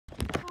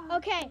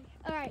Okay,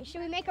 all right.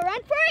 Should we make a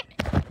run for it?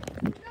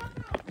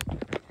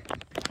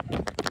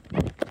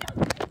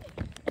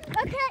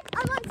 Okay,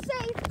 I'm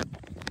unsafe.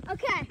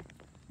 Okay,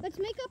 let's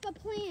make up a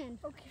plan.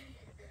 Okay.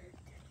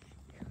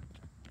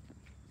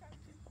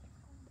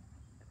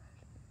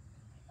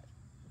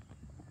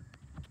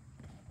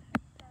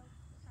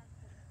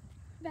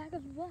 Back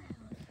of what house?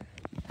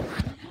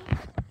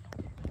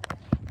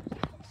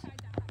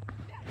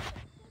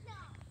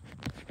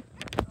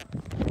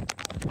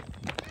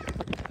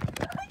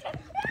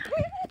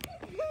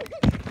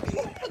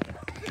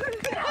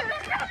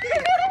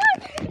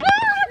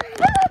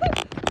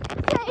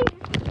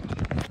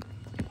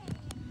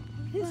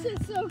 This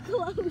is so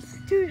close.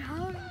 Dude,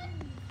 how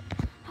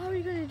are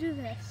you gonna do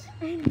this?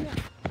 I know.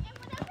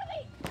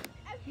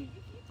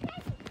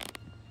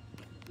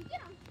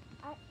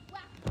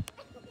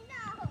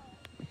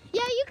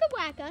 Yeah, you could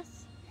whack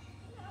us.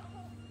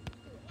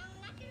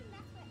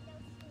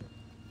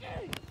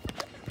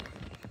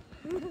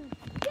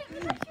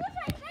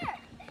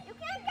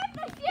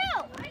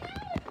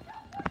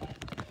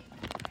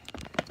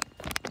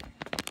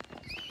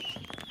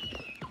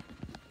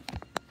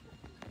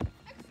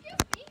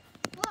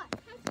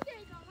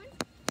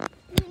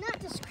 You're not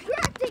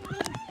distracting me.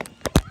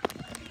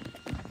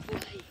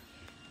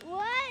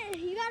 What?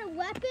 You got a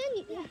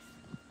weapon? Yes.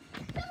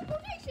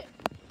 Teleportation.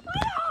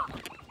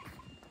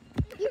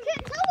 You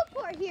can't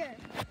teleport here.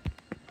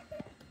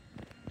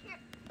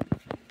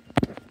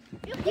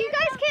 You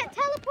guys can't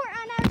teleport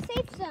on our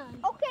safe zone.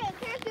 Okay, I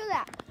can't do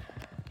that.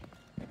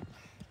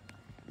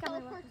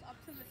 Teleport up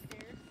to the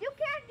stairs. You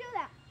can't do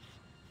that.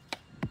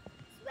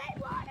 Sweat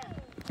water.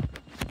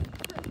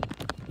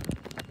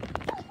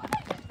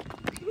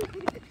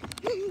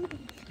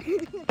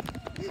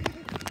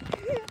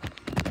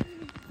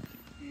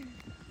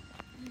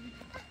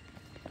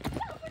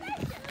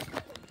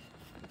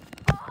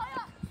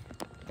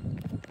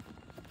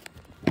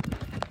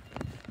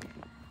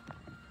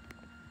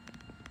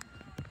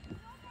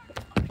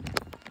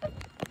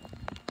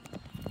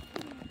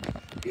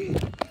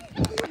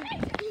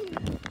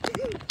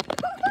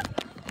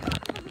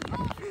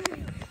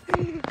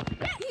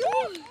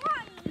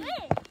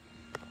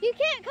 You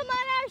can't come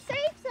on our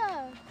safe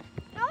zone.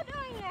 Not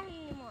doing that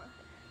anymore.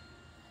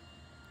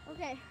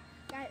 Okay,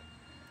 got it.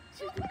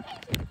 You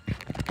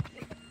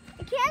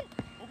can't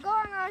go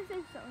on our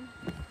safe zone.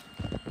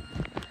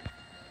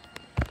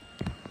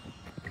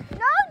 No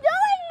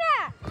doing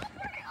that!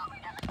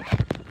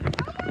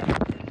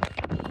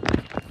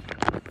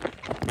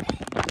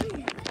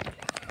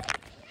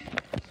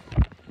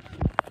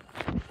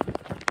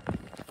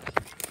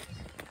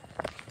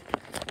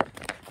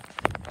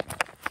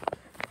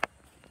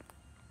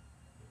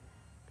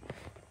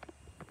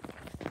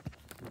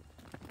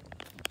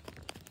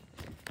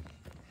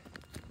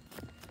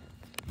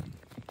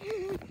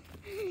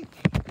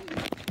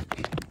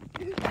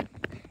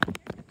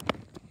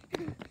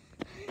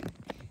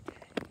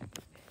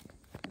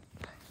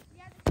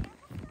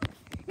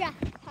 Yeah,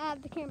 I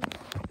have the camera.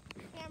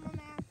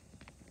 Cameraman.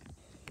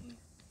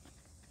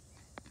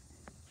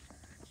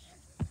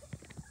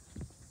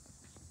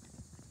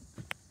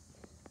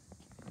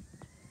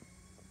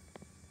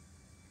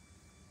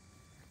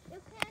 You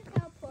can't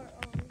teleport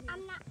over here.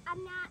 I'm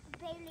not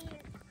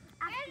Bailey.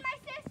 And my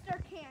sister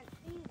can't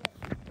either.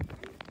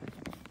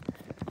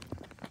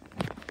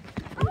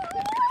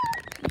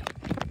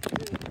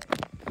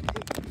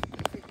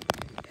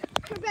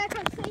 We're back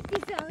on safety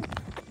zone.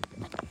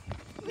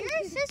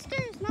 Your sister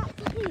is not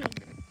playing.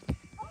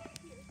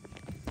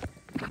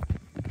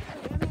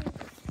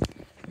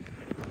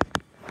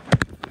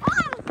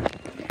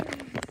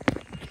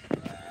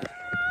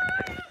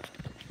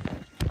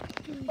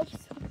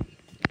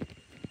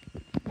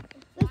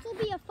 This will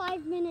be a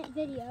 5-minute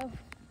video.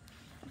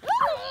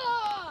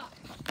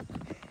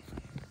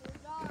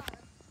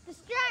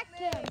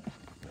 Distracted.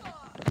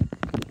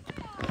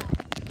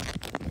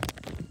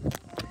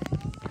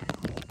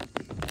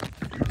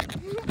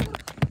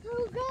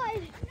 Oh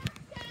God.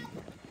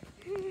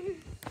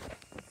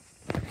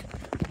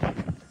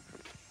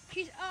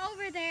 She's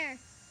over there.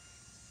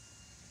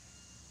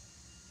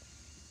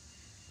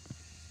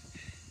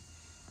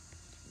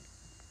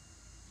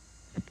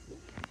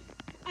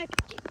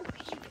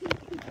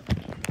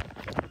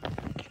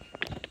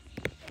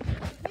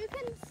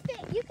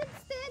 You can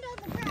stand on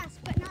the grass,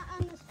 but not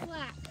on this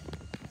flat.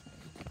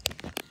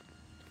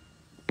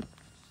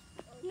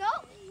 No,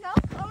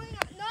 only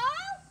not.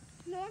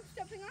 No, I'm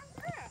stepping on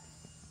grass.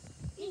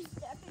 You're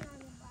stepping on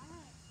the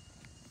grass.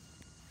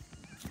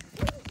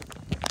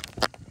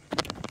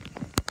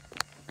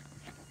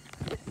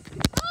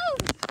 Oh!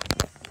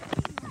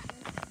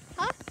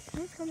 Huh?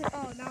 Who's coming?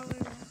 Oh, now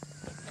we're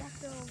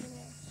back over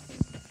there.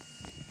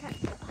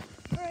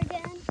 Or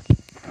again?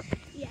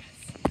 Yes.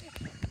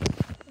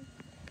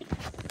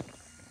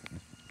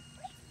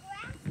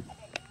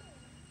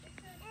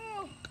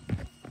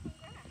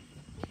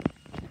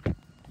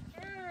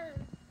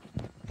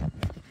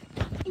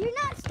 You're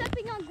not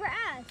stepping on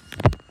grass.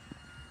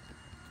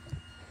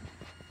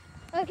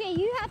 Okay,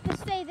 you have to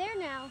stay there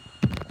now.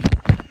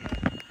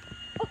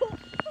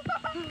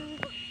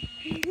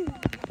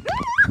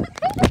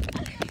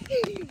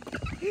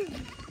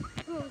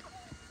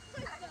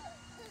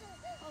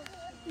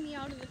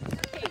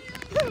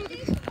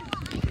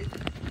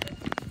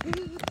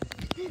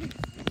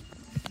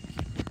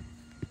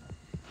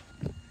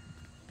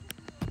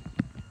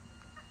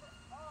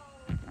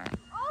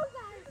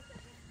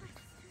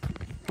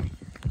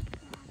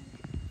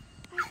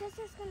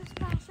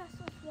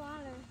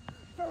 water.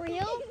 For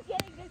real? He's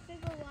getting a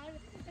sip of water.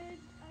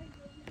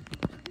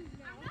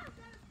 I'm not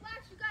gonna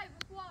splash you guys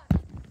with water.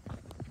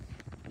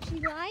 She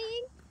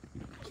lying?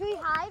 Should we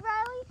hide,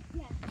 Riley?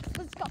 Yes.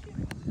 Let's go.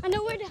 I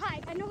know where to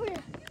hide. I know where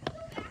to.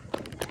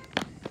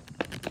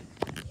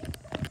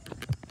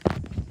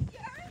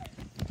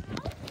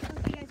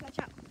 Okay, guys, watch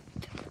out.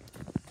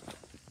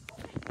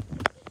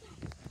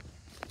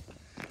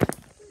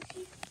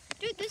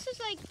 Dude, this is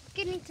like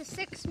getting to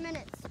 6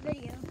 minutes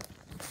video.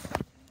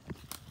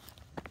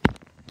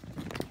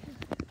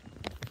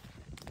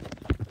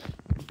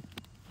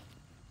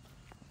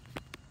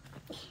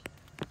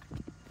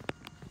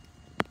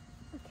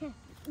 Okay,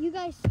 you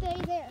guys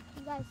stay there.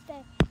 You guys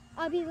stay.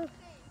 I'll be the.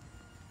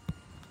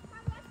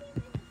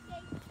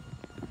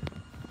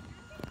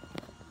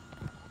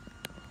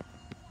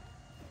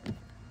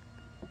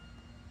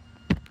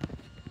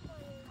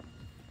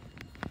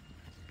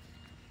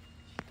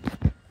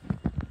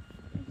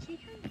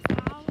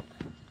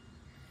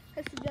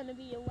 This is gonna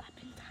be a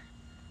weapon time.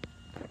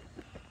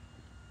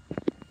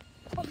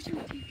 Oh, shoot.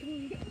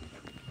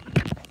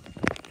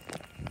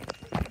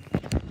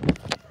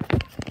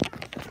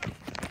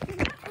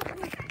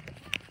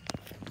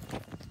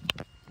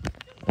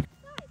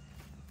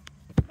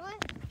 What?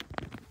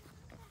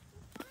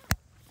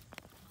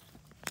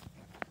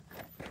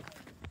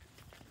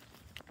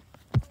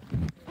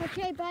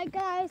 Okay, bye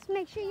guys.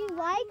 Make sure you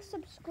like,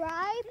 subscribe.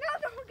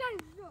 No, guys,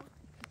 no.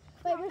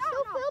 Wait, we're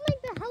still filming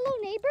the Hello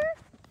Neighbor?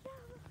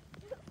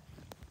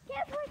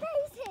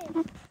 Teleportation.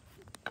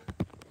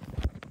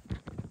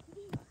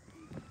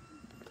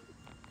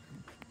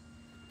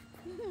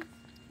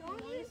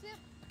 Don't use it.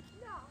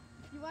 No.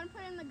 You want to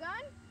put in the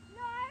gun?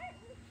 No, I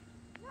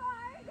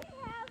already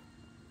have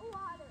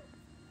water.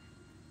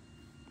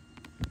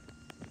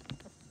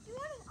 Do you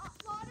want an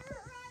water,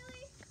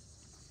 Riley?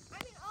 I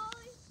mean,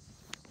 Ollie.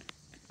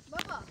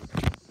 Bubba.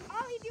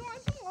 Ollie, do you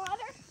want some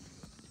water?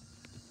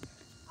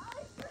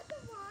 Ollie, want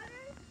some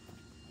water?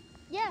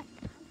 Yeah.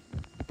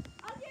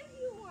 I'll give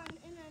you one,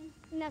 and then.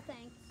 No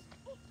thanks.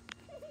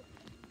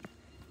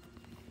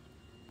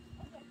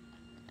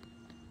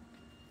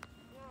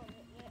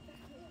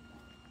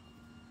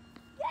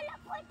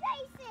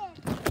 Teleportation!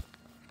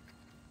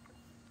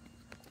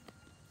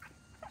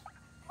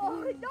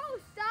 Oh, no,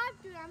 stop,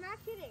 dude. I'm not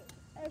kidding.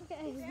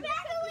 Okay.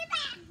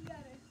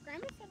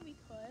 Grandma said we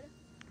could.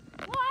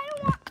 Well, I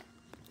don't want.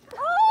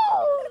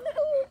 Oh!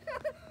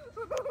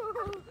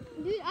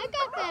 Dude, I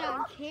got that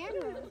on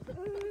camera.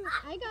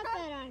 I got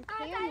that on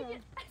camera.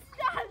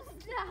 Stop!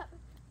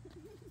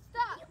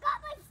 Stop! You got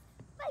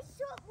my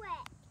shirt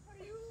wet. Are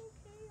you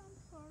okay? I'm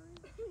sorry.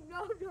 No.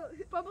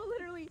 Bubba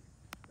literally.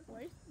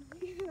 What?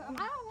 I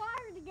don't want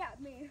her to get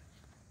me.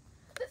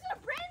 This is a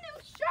brand new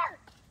shirt.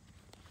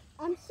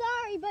 I'm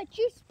sorry, but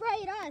you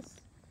sprayed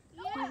us.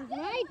 Yeah. It's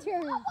my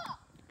turn.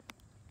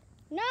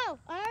 No,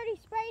 I already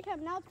sprayed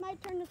him. Now it's my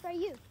turn to spray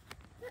you.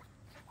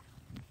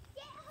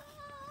 Get her.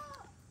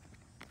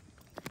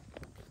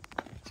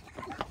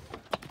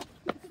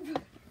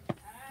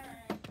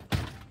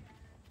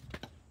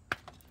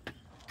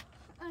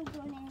 I'm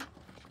going in.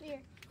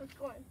 Here, let's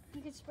go.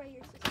 You can spray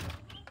your sister.